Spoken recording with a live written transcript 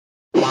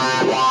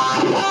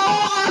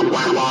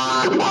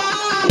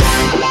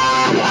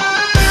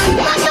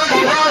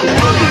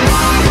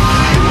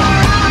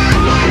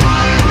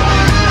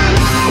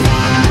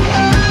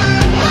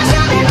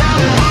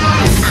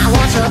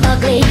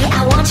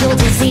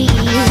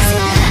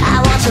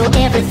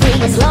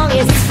everything as long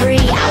as it's free.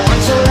 I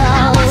want your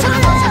love.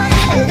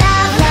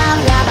 Love, love,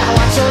 love, I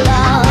want your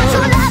love.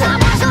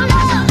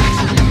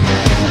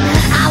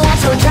 I want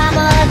your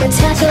drama, the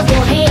touch of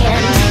your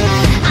hand.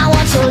 I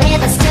want your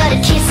leather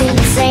studded kiss in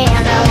the sand.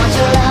 I want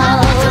your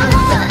love.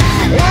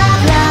 Love,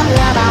 love,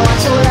 love, I want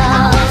your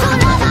love.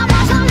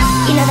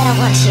 You know that I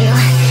want you,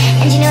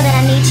 and you know that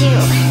I need you.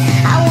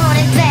 I want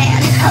it bad,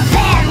 a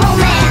bad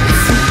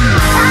romance.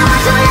 I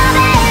want your love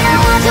and I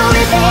want your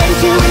revenge.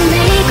 You and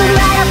me could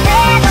write a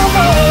bad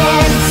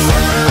romance.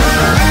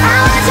 I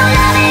want your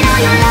love and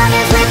all your love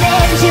is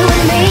revenge. You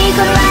and me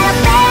could write a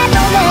bad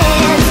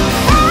romance.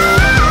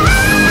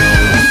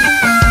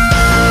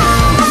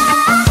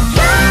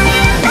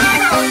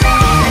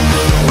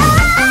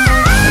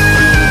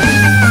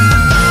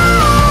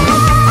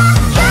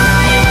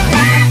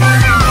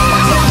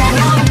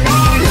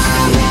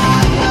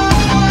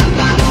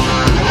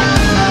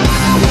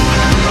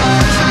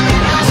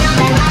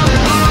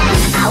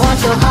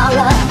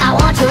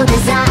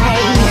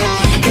 Design,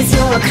 'cause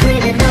you're a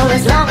criminal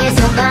as long as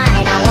you're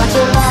mine. I want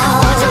your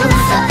love.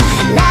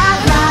 Love,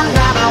 love,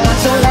 love, I want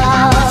your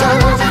love.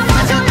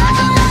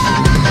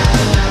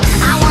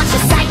 I want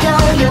your psycho,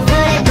 your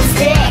good at the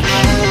stick.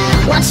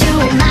 Want you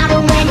in my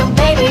room when your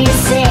baby is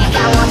sick.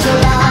 I want your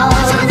love.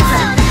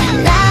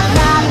 Love,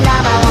 love,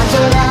 love, I want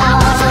your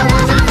love.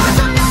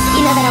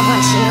 You know that I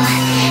want you,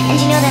 and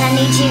you know that I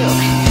need you.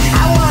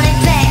 I want it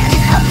bad,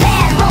 a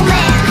bad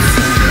romance.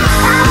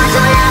 I want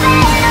your love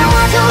and I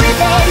want your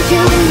revenge.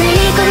 You and me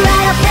could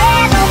write a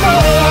bad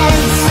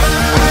romance.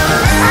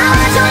 I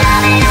want your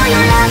love and all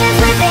your love is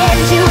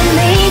revenge. You and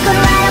me could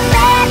write a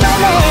bad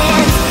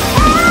romance.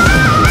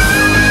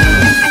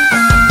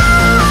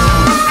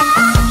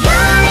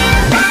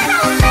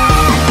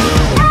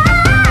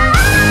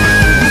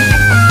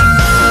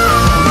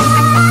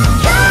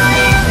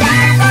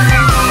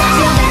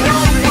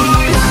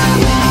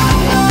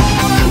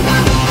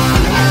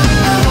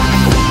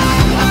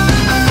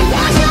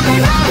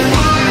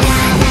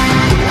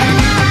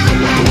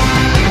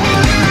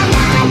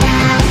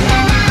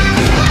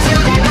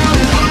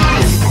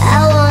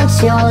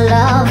 Your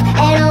love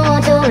and I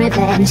want your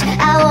revenge.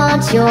 I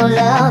want your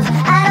love.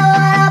 I don't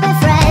wanna be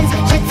friends.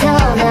 Je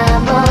t'en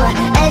amour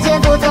et je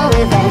veux ton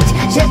revenge.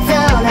 Je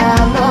t'en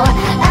amour.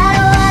 I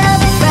don't wanna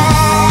be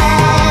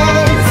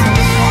friends.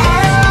 I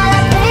don't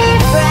wanna be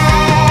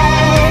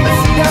friends.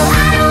 No,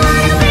 I don't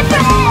wanna be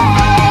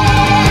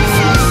friends.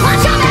 Want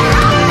your bad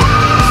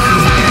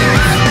romance.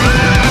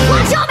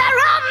 Want your bad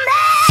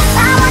romance.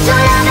 I want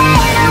your love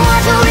and I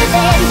want your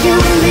revenge. You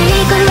and me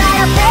could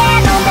write a bad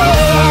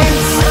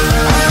romance.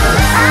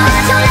 I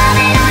want your love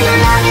and all your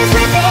love is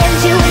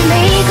revenge. You and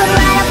me could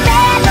write a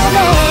bad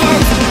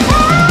romance.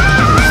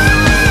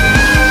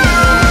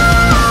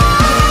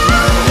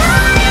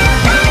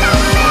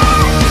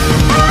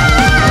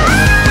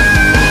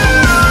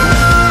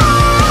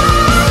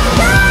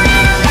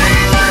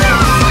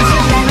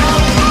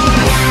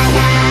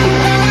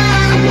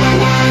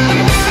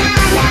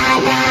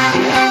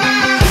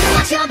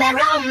 What's your bad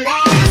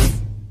romance?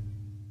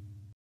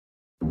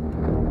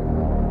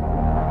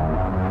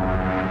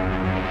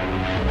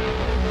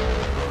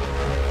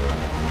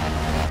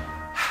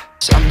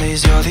 Some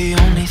days you're the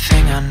only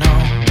thing I know,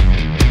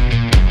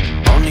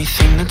 only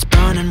thing that's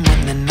burning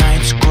when the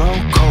nights grow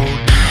cold.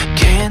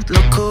 Can't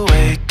look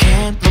away,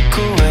 can't look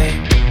away.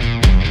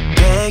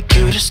 Beg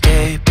you to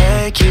stay,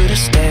 beg you to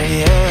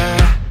stay,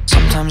 yeah.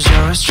 Sometimes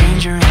you're a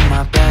stranger in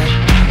my bed.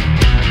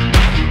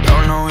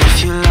 Don't know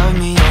if you love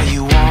me or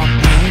you want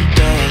me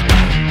dead.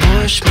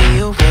 Push me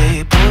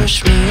away,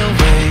 push me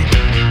away,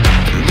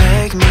 and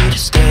beg me to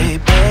stay,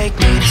 beg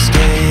me to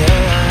stay,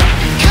 yeah.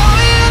 Call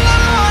me in the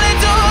morning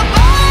to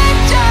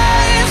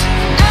apologize.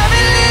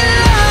 Every little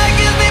lie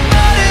gives me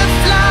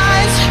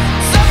butterflies.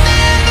 Something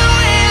in the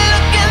way you're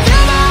looking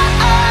through my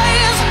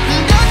eyes.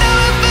 Don't know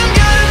if I'm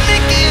gonna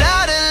make it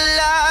out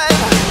alive.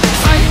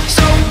 Fight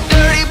so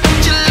dirty but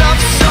your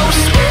love so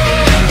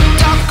sweet.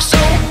 Talk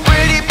so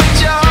pretty but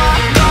your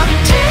heart got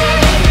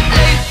deep.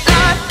 Late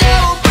night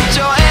devil, put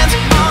your hands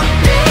on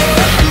me.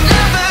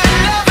 Never,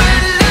 never,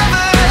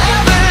 never,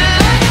 ever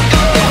let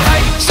go.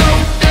 Fight so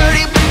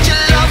dirty but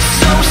your love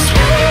so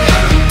sweet.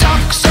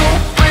 Talk so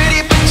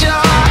pretty but your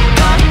heart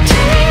got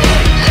deep.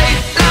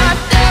 Late night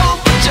devil,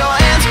 put your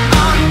hands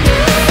on me.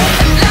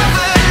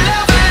 Never,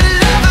 never,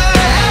 never,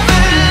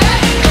 ever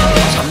let go.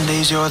 Some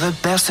days you're the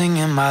best thing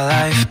in my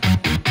life.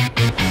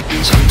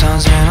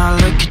 Sometimes when I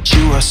look at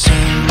you I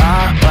see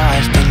my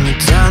wife. Then you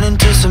turn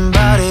into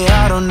somebody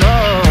I don't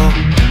know,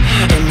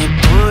 and you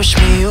push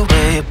me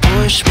away,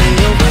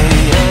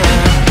 yeah.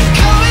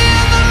 Call me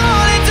in the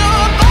morning to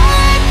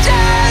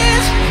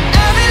apologize.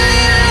 Every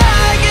little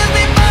lie gives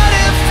me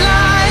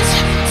butterflies.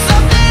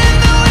 Something in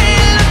the way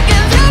you're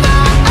looking through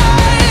my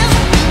eyes.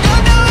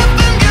 Don't know if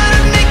I'm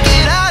gonna make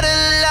it out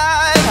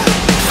alive.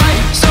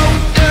 Fight so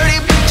dirty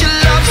but your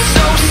love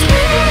so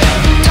sweet.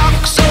 Talk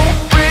so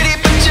pretty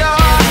but your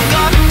heart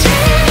got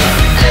deep.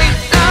 Late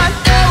night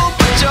devil,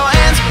 put your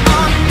hands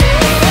on me.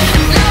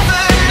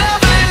 Never,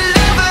 never,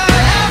 never,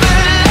 ever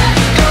let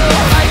go.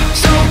 Fight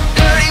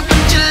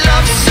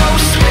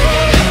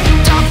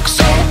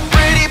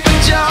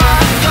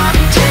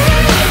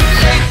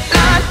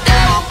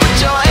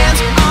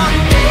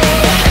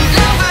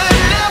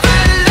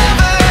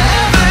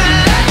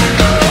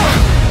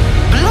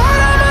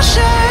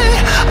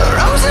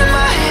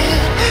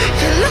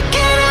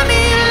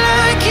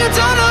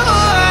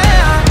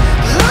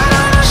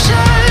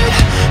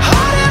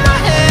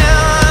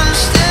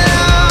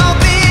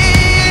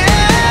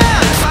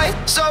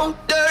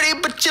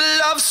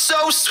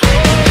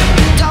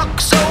sweet. Talk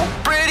so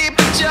pretty,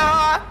 but your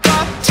heart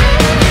got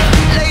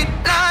late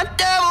night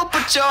devil,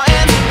 put your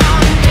hands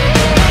on me.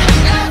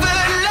 Never,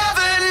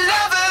 never,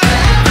 never,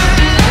 ever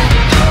let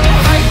go.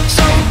 Fight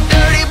so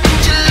dirty, but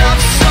your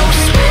love so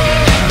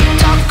sweet.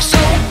 Talk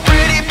so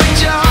pretty, but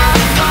your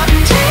heart got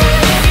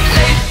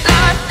late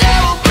night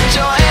devil, put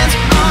your hands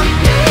on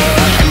me.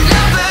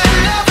 Never,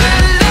 never,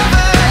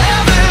 never,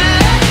 ever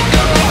let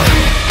go.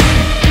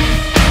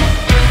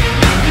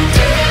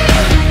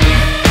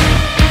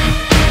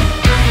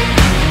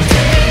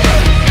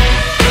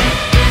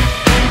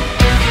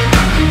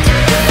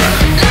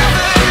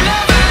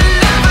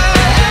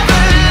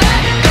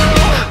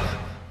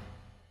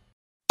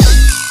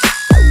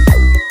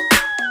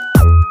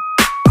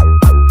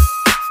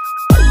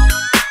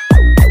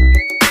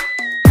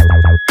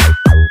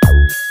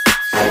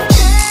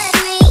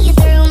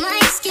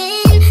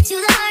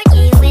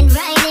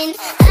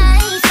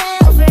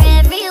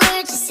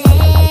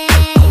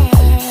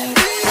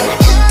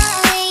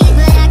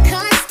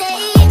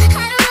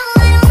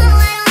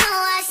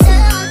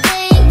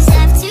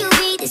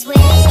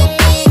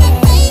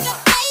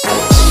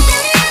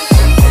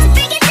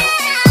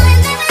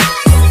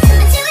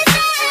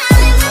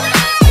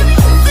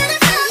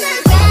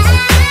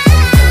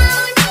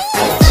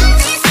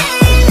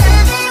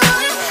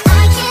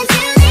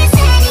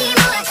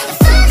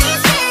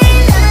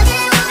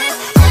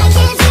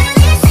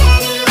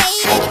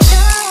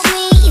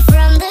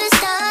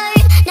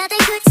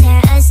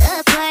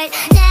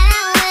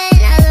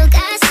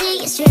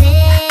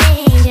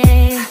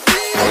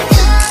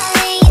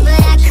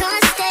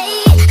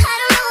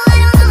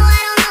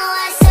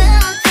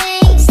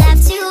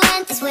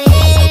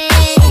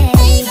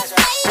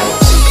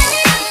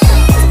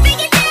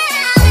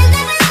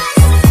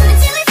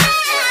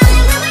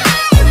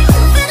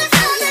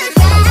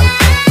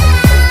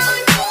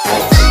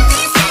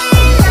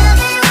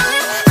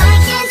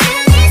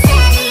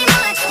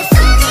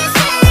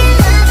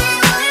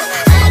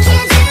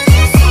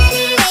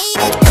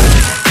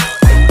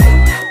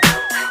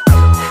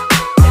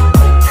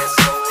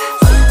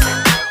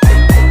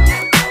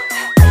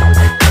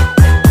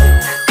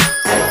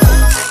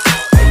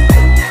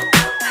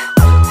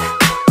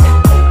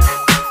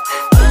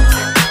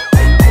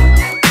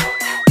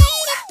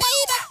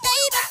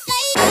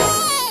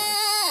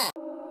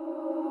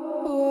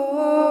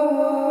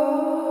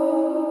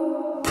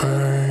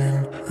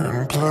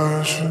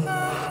 Pleasure,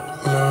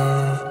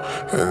 love,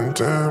 and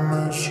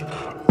damage,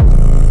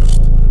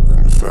 lust,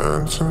 and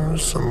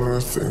phantoms. Some of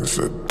the things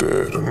that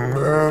didn't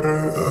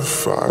matter. A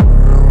fire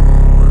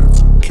we're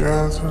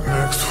together,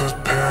 mixed with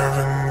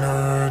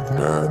paranoid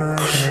manner.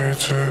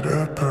 Created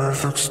a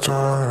perfect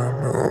storm,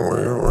 and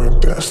we were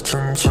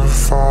destined to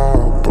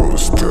fall, but we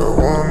still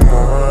want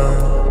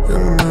more.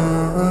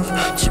 Enough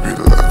to be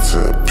locked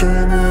up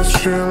in its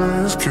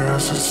feelings.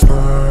 Guess it's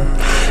not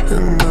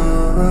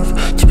enough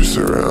to be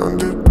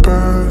surrounded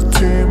by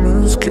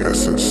demons.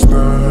 Guess it's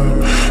not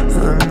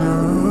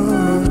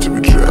enough to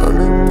be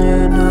drowning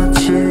in our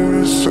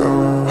tears. So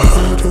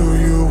how do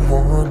you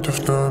want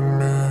if not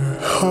me?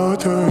 How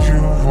do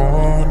you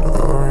want,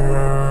 oh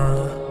yeah?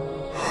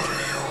 How do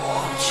you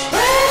want?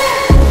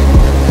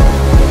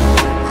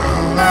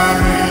 I'm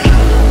married,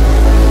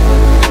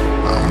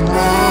 I'm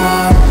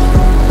wrong,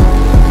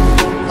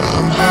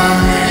 I'm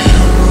happy.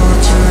 Who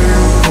do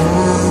you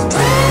want,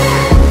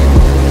 babe?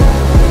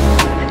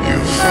 You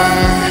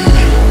fight,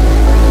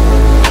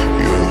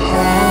 you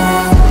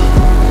hold,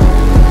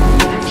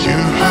 you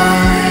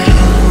hide.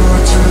 Who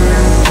do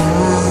you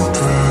want,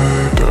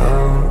 babe?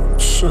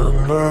 Doubts and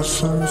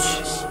lessons,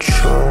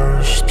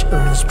 trust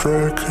in its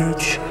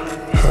breakage,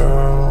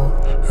 hell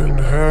and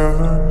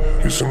heaven,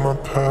 using my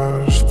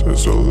past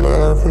as a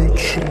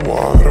leverage.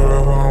 Water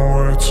when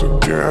we're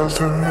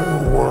together,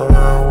 where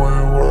we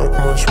work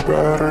much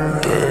better.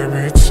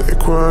 Baby,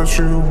 take what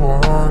you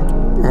want.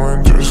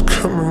 Winter's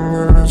coming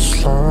and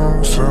it's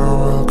long, so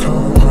we'll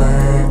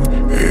complain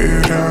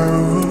it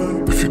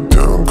out. If you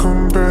don't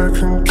come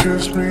back and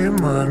kiss me, you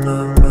might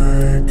not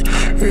make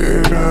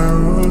it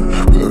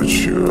out. Without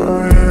you I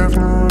have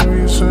no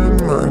reason,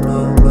 might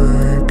not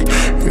make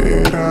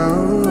it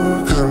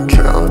out. Cause I'm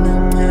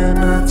drowning in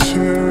our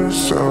tears.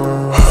 So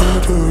how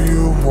do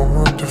you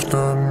want if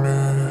not me?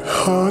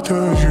 How do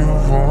you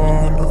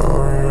want,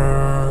 oh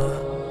yeah?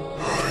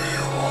 How do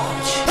you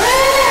want?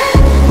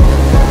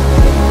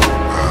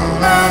 I'm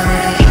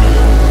married,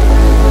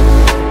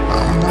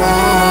 I'm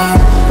wrong,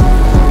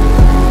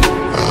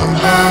 I'm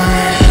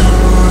happy.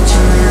 Who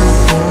do you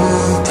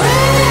want,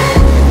 babe?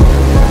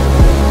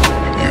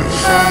 You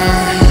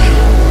fight,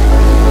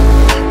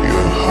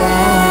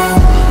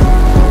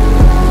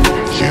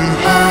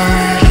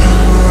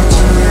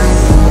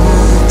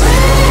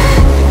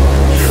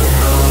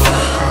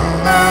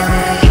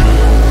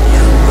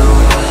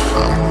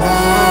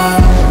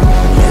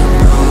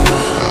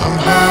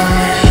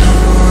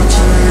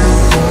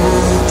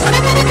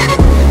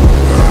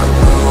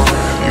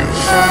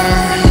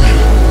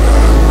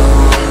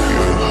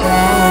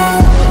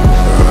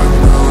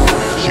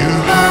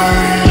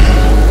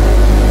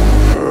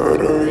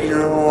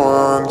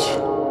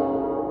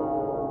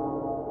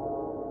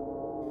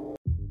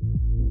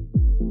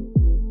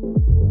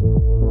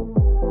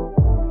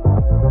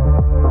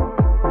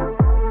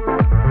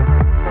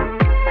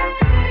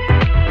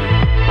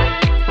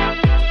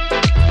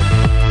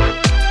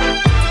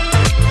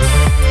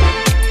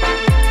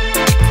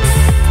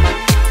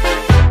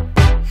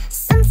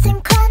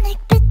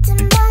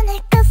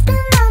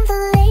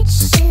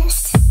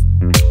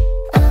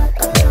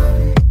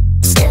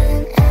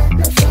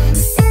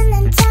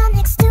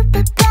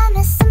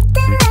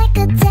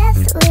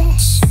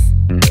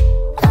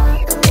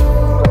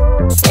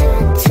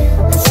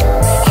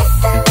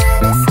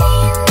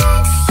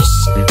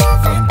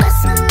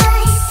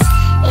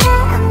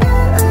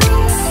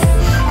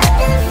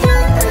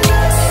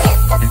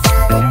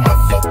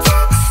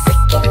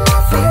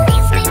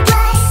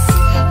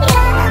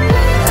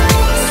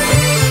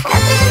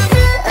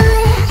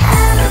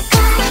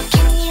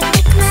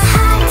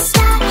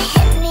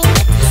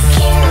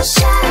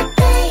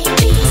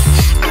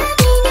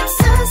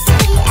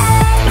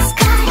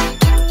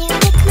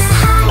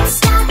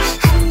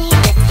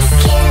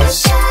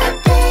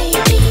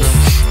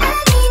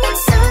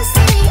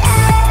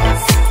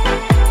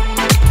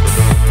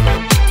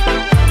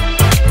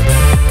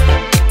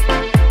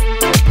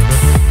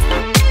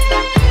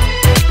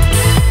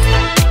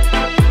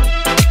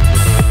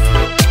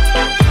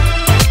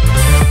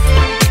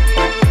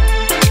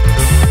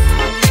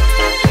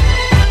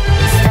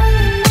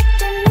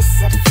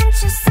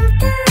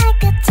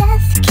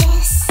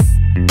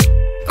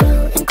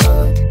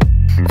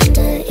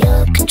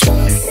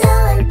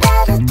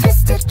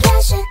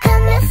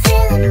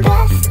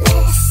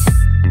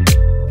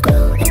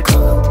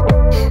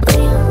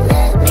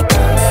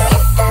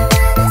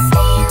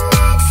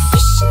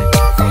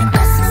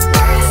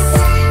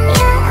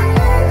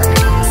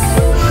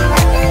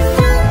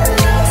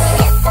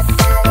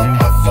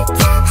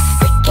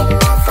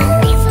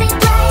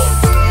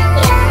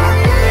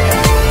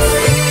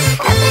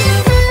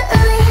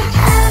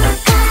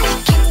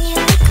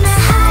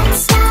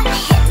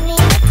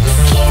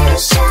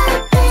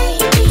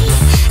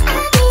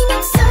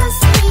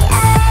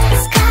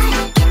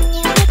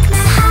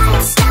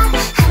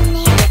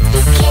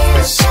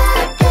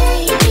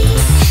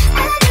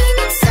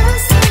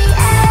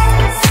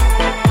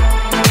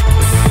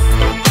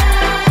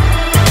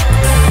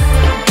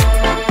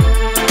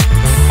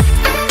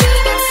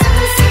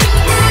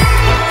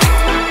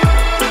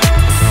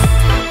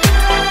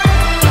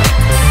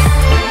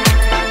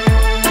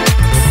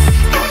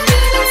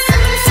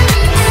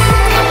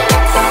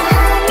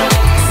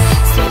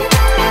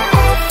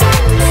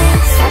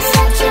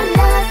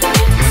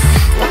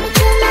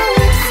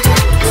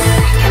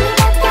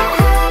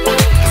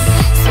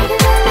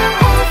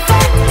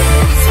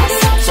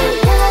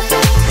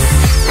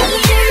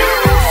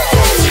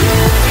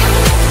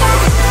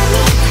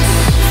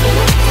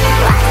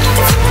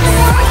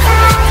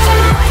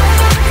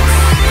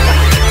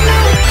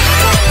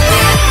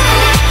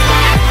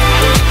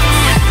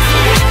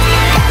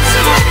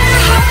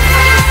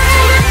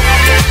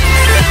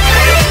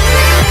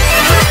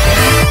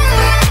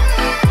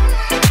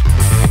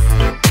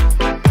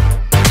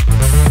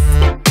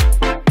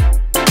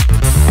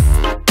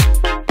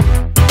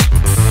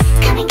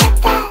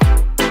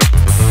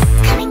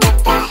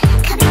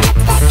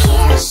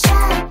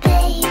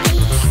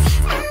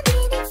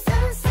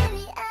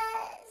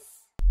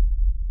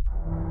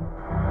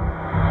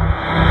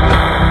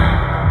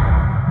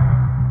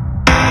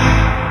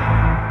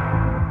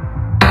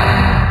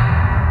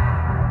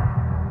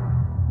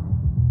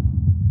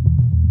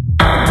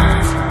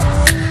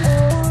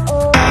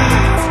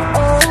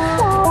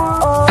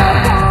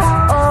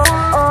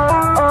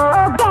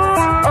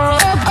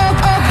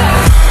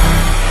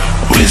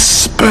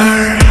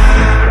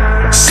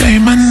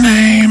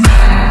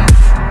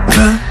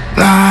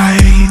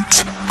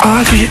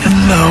 are getting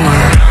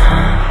lower.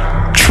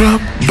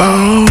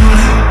 Trouble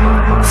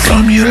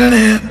from your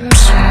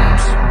lips.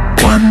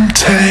 One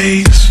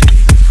taste,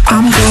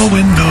 I'm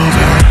going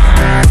over.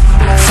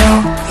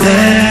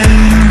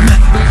 Falling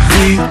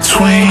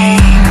between.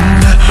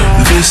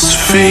 This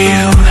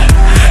feel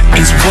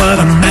is what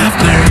I'm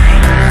after.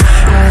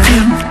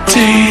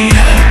 Empty,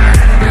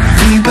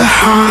 need the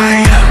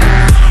high,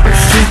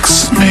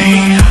 fix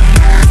me.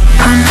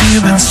 I'm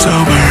feeling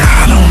sober,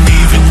 I don't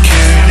even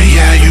care.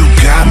 Yeah, you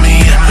got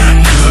me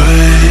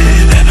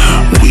good.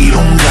 We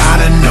don't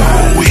gotta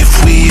know if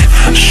we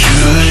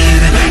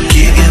should.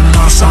 Getting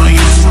lost on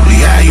you,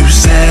 yeah, you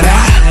said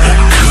I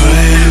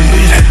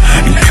could.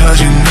 Cause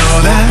you know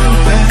that,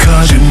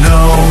 cause you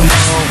know.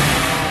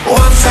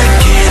 Once I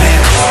get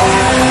it,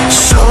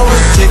 so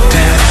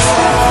addicted,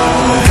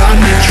 got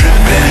me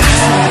tripping,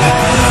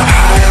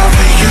 high off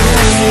of you.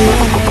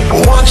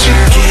 Once you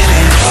get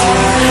it,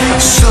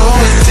 so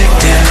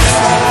addicted,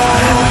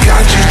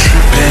 got you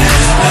tripping,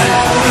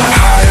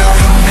 high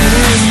off of me.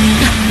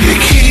 You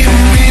keep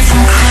me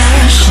from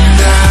crashing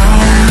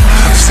down.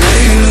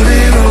 Stay a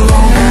little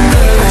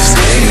longer,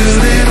 stay a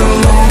little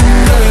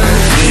longer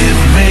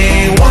with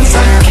me. Once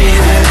I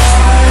get it,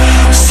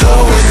 so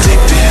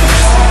addicted,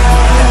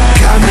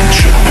 got me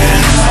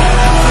tripping,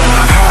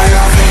 high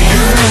off of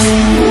you.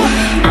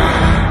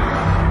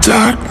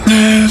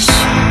 Darkness,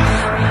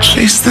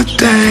 chase the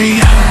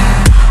day,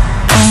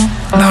 all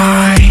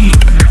night.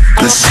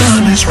 The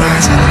sun is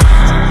rising,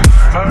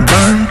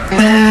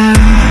 burning,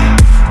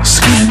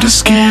 skin to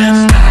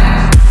skin,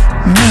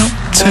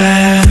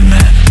 melting,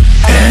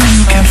 and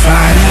you can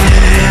fight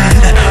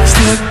it,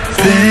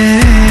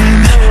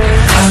 slipping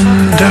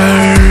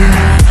under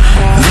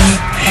the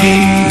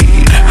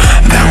heat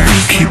that we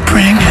keep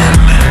bringing.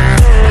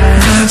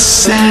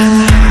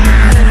 Messing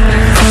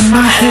on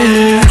my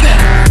head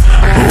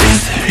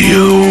with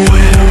you.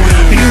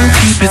 You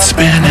keep it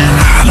spinning,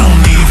 I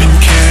don't even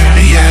care.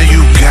 Yeah,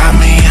 you got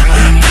me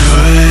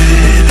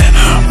good.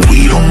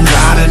 We don't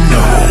gotta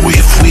know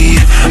if we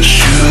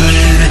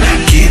should.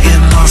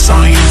 Getting lost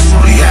on you,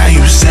 yeah,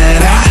 you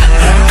said I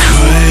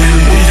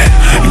could.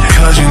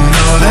 Cause you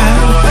know that,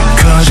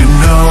 cause you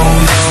know.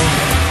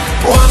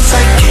 Once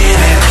I get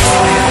it,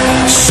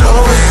 so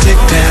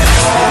addicted,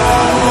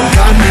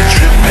 got me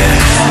tripping,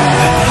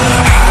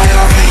 high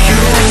off of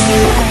you.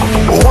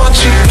 Once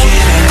you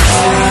get it,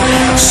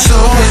 so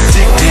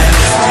addicted,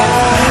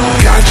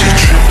 got you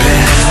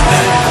tripping,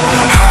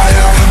 high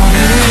off of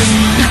me.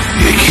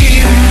 You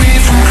keep me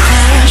from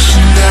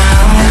crashing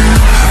down.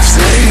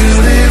 Stay a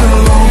little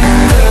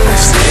longer,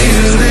 stay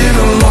a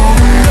little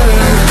longer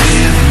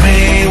with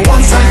me.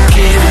 Once I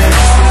get it,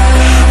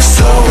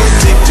 so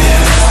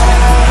addicted,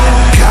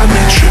 got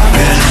me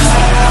tripping,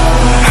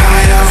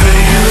 high off of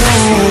you.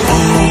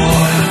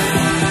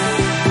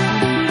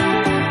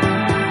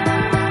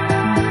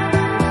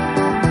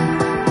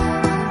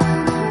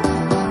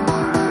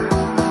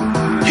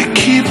 You're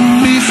keeping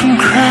me from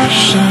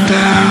crashing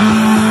down.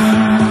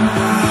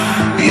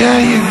 Yeah,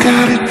 you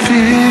got it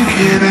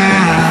figured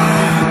out.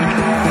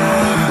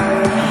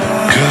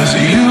 Cause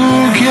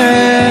you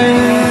get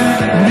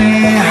me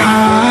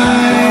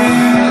high.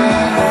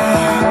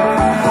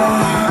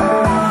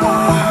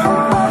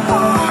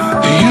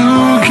 You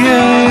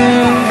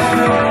get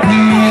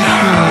me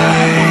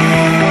high.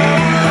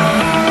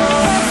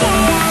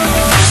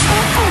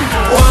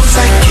 Once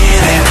I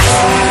get it,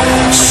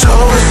 so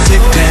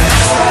addicted,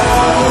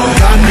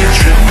 got me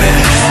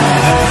tripping,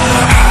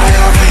 high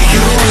off of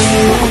you.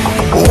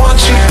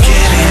 Once you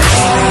get it,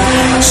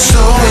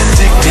 so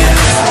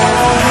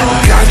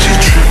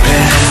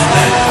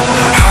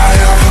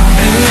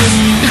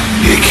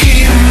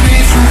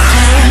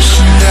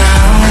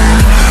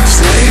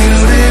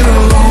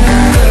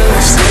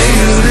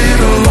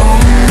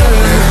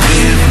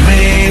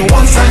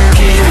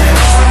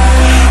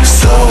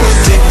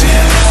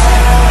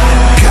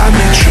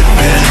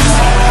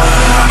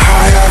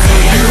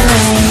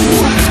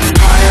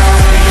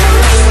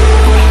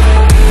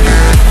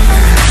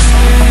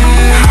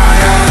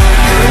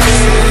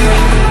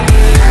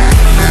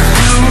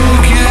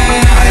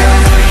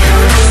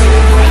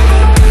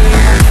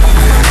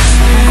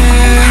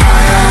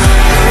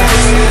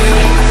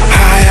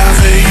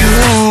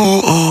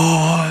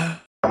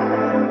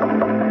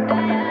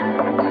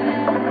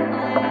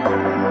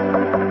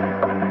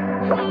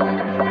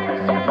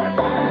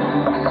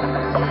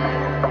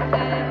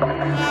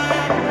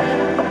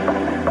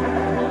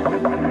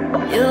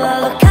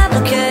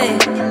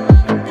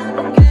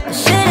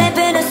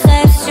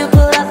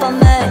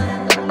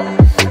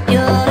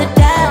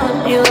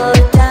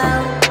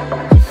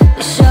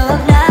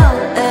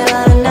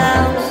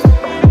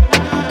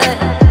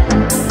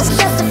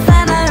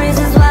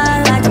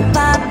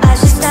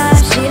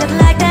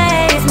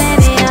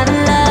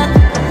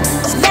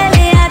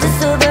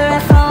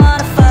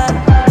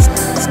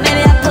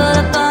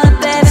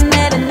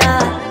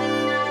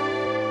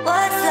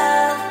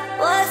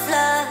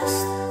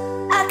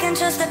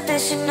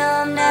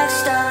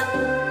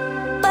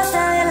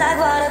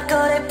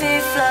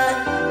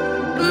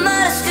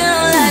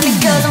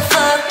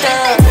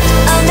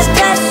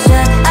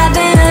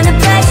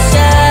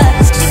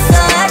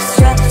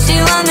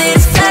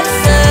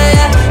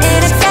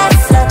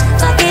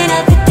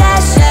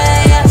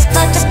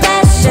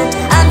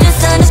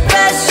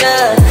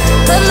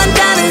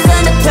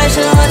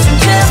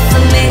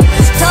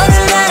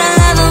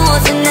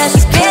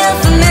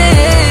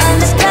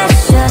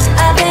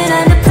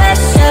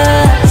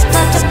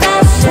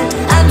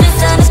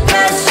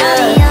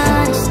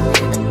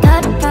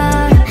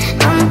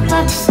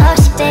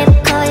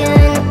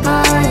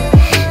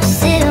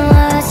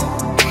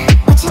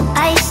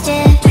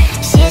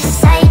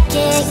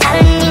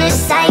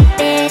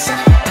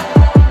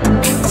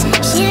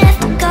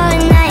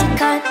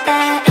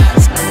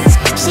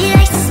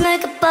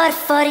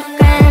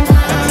friend.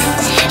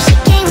 She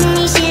came with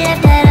me, she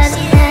left